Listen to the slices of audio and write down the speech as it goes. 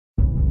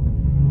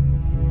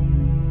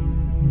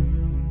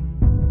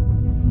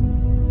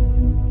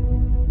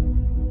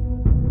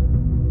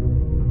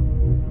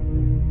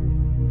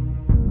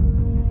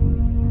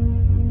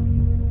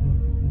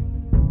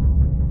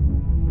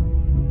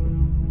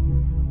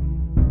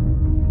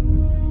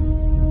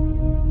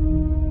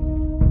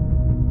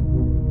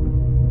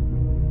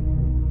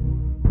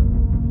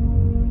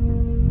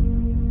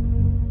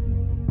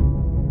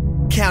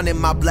counting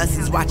my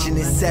blessings, watching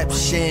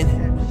Inception.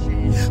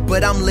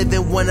 But I'm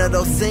living one of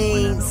those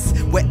scenes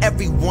where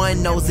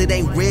everyone knows it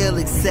ain't real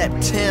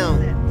except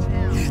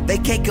him. They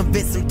can't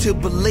convince him to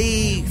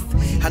believe.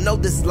 I know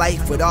this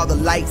life with all the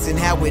lights and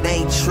how it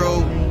ain't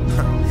true.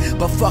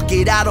 But fuck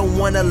it, I don't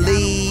wanna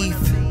leave.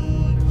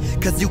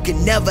 Cause you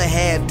can never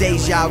have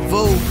deja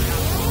vu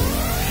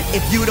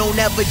if you don't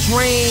ever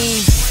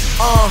dream.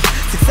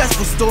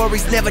 Successful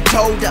stories never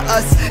told to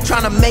us.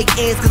 Trying to make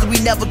ends cause we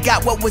never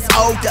got what was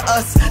owed to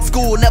us.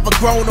 School never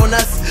grown on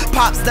us.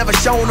 Pops never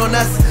shown on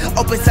us.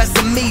 Open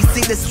sesame,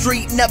 see the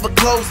street never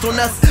closed on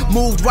us.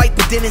 Moved right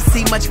but didn't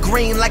see much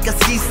green like a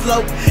ski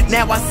slope.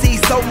 Now I see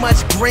so much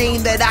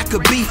green that I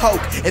could be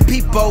hope. And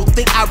people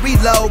think I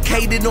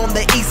relocated on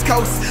the East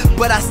Coast,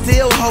 but I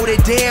still hold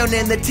it down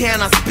in the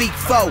town I speak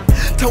for.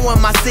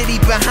 Towing my city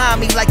behind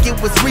me like it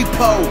was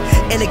repo.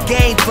 In a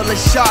game full of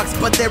sharks,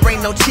 but there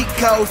ain't no cheat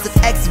codes. If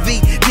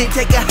XV didn't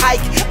take a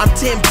hike, I'm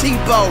Tim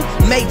Tebow.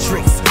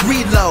 Matrix,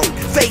 reload,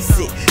 face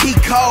it, he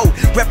cold.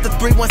 Rep the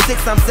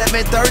 316, I'm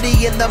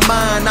 730 in the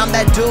mind. I'm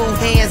that dude,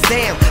 hands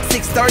down,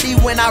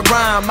 630 when I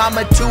rhyme. I'm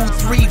a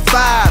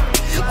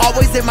 235,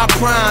 always in my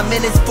prime,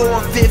 and it's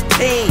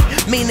 4:15,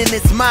 meaning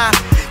it's my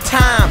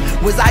time.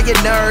 Was I a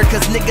nerd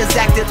cause niggas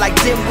acted like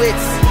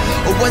dimwits?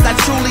 Or was I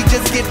truly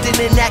just gifted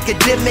in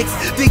academics?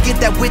 Figured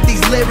that with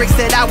these lyrics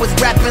that I was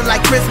rapping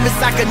like Christmas,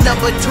 I could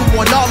number 2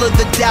 on all of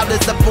the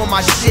doubters up on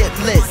my shit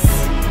list.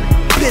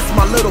 Pissed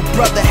my little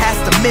brother has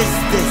to miss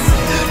this.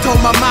 Told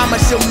my mama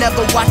she'll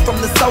never watch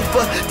from the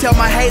sofa. Tell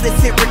my haters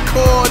hit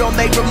record on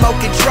they remote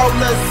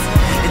controllers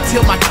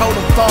until my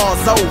totem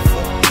falls over.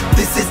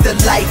 This is the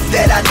life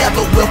that I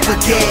never will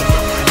forget.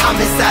 I'm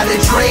inside a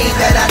dream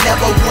that I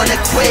never wanna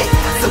quit.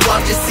 So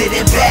I'm just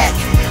sitting back,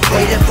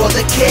 waiting for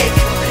the kick.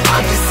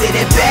 I'm just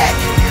sitting back,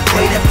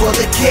 waiting for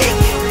the kick.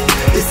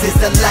 This is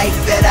the life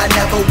that I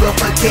never will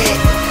forget.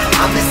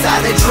 I'm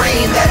inside a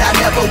dream that I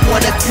never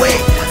wanna quit.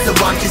 So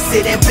I'm just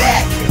sitting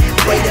back,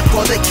 waiting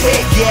for the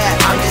kick.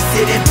 Yeah, I'm just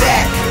sitting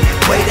back,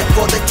 waiting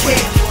for the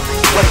kick.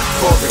 Wait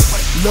for it.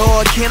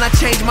 Lord, can I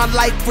change my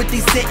life with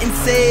these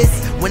sentences?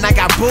 When I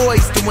got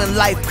boys doing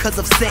life cause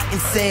of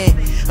sentencing.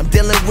 I'm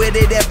dealing with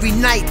it every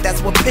night,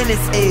 that's what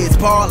penance is.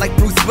 Bar like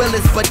Bruce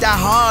Willis, but die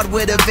hard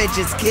with a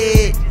vengeance,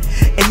 kid.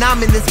 And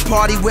I'm in this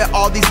party where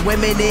all these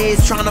women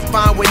is, trying to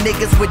find where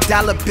niggas with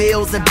dollar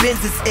bills and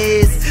business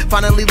is.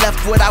 Finally left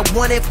what I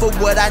wanted for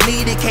what I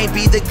needed. Can't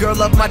be the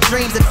girl of my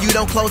dreams if you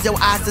don't close your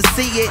eyes to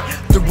see it.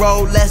 The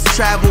road less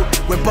traveled,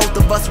 where both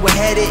of us were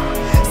headed.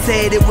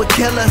 Said it would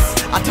kill us,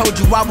 I told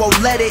you I won't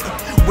let it.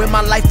 When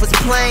my life was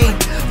plain,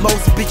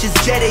 most bitches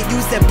jetted.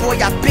 You said, boy,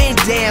 I've been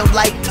down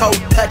like toe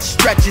touch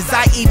stretches.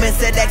 I even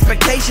set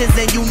expectations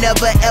and you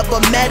never ever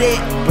met it.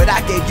 But I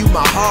gave you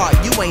my heart,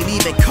 you ain't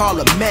even call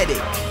a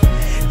medic.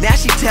 Now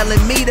she telling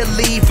me to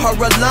leave her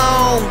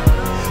alone,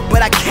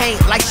 but I can't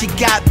like she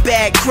got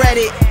bad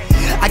credit.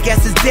 I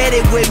guess it's dead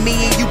it with me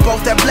and you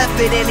both have left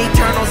it in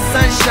eternal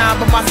sunshine,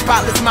 but my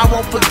spotless mind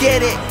won't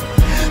forget it.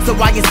 So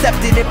I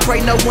accept it and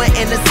pray no one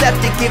intercept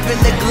it. Giving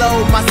the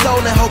glow my soul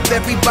and hope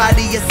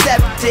everybody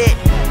accept it.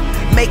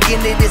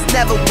 Making it is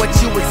never what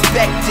you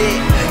expected.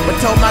 But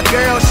told my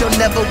girl she'll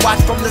never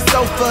watch from the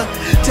sofa.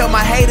 Tell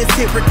my haters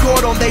hit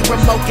record on they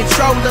remote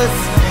controllers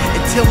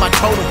until my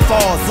totem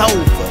falls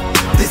over.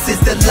 This is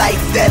the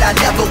life that I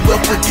never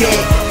will forget.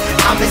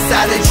 I'm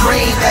inside a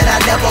dream that I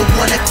never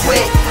wanna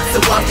quit. So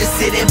I'm just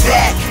sitting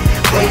back,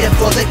 waiting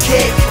for the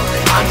kick.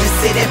 I'm just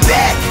sitting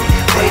back,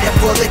 waiting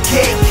for the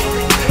kick.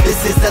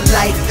 This is the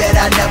life that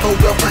I never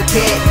will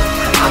forget.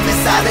 I'm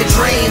inside a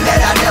dream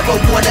that I never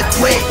wanna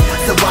quit.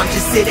 So I'm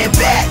just sitting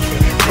back,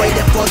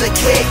 waiting for the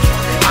kick.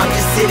 I'm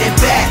just sitting